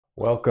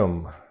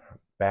Welcome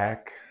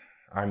back.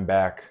 I'm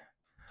back.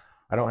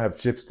 I don't have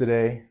chips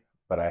today,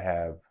 but I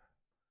have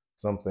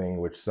something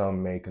which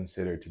some may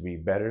consider to be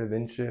better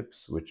than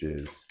chips, which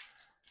is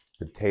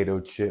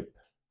potato chip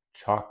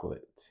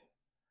chocolate.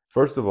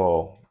 First of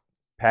all,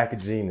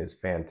 packaging is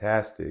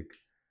fantastic.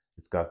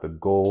 It's got the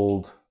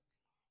gold,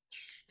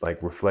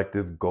 like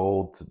reflective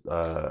gold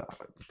to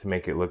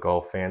make it look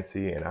all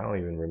fancy. And I don't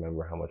even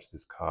remember how much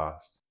this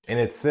cost. And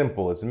it's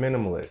simple, it's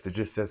minimalist. It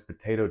just says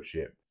potato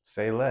chip.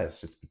 Say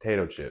less, it's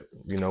potato chip.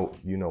 You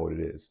know what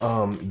it is.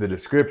 The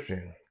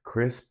description: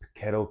 crisp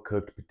kettle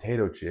cooked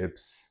potato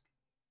chips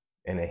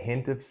and a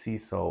hint of sea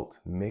salt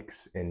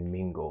mix and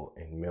mingle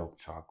in milk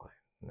chocolate.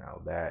 Now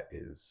that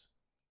is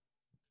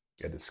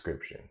a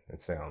description. It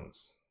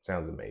sounds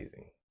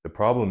amazing. The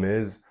problem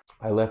is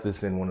I left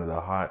this in one of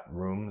the hot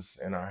rooms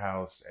in our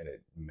house and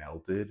it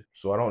melted.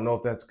 So I don't know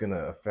if that's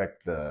gonna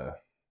affect the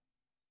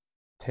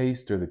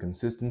taste or the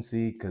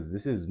consistency, because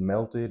this is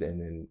melted and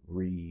then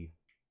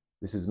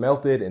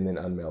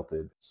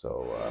unmelted.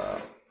 So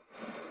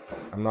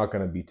I'm not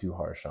gonna be too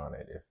harsh on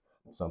it if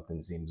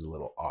something seems a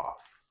little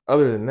off.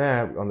 Other than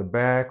that, on the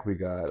back, we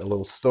got a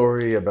little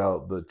story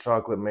about the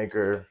chocolate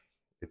maker.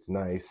 It's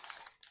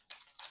nice.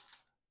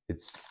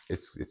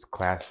 It's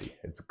classy.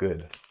 It's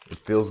good. It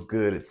feels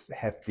good. It's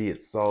hefty.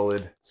 It's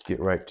solid. Let's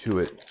get right to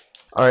it.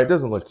 All right, it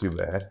doesn't look too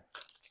bad.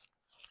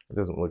 It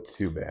doesn't look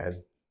too bad.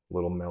 A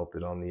little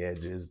melted on the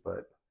edges,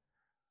 but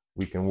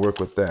we can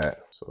work with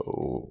that.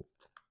 So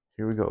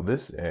here we go.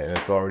 And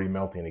it's already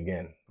melting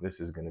again. This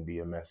is going to be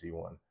a messy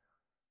one.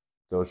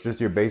 So it's just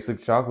your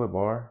basic chocolate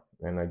bar.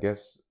 And I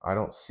guess I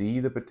don't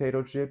see the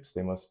potato chips.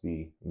 They must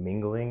be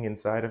mingling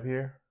inside of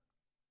here.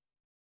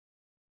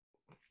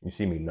 You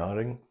see me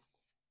nodding?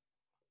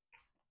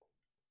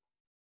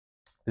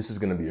 This is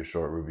going to be a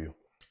short review.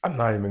 I'm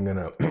not even going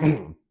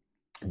to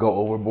go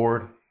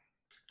overboard.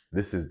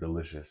 This is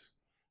delicious.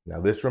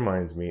 Now, this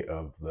reminds me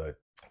of the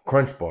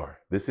Crunch Bar.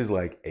 This is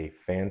like a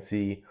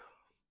fancy,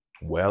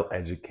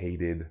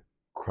 well-educated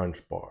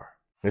Crunch Bar.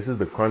 This is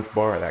the Crunch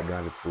Bar that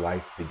got its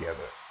life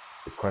together.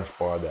 The Crunch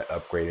Bar that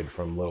upgraded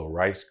from little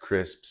Rice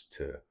Crisps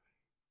to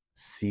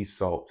sea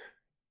salt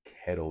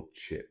kettle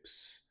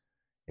chips.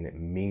 And it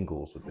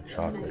mingles with the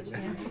chocolate.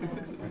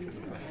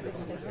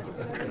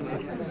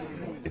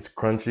 It's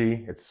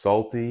crunchy, it's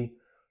salty.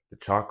 The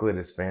chocolate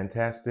is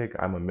fantastic.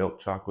 I'm a milk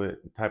chocolate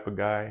type of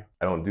guy.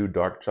 I don't do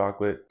dark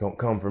chocolate. Don't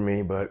come for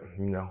me, but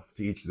to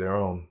each their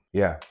own.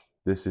 Yeah,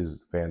 this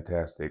is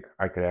fantastic.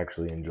 I could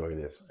actually enjoy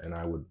this and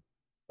I would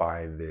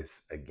buy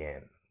this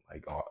again,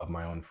 like of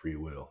my own free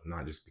will,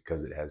 not just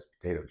because it has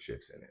potato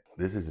chips in it.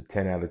 This is a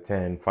 10 out of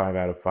 10, 5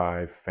 out of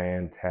 5,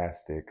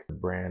 fantastic. The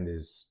brand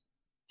is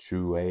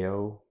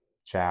Chuao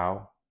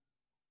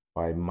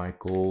by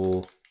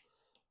Michael.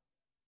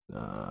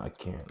 I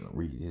can't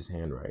read his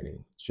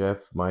handwriting. Chef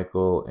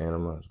Michael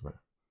Anima.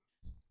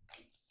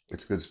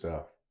 It's good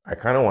stuff. I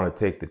kind of want to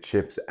take the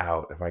chips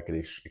out if I could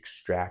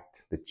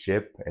extract the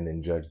chip and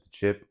then judge the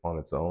chip on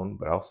its own.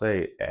 But I'll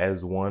say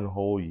as one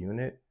whole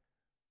unit,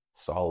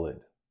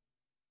 solid,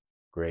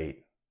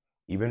 great.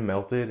 Even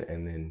melted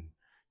and then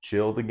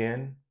chilled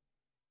again,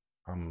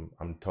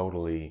 I'm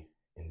totally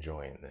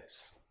enjoying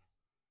this.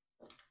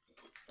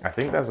 I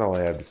think that's all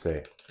I have to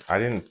say. I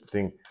didn't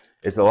think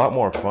it's a lot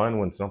more fun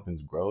when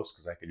something's gross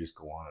because I could just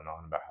go on and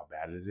on about how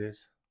bad it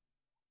is.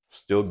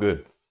 Still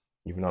good,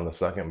 even on the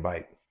second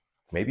bite.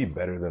 Maybe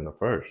better than the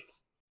first.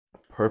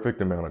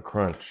 Perfect amount of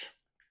crunch.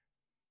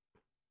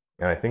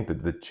 And I think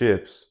that the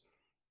chips,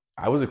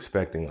 I was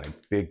expecting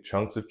like big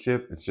chunks of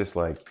chip. It's just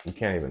like, you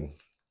can't even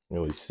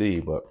really see,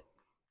 but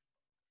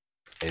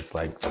it's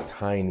like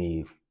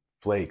tiny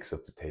flakes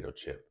of potato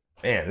chip.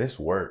 Man, this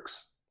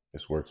works.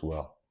 This works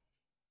well.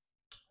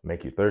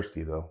 Make you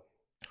thirsty though.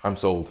 I'm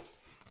sold.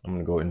 I'm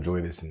gonna go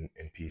enjoy this in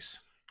peace,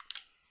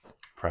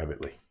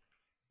 privately.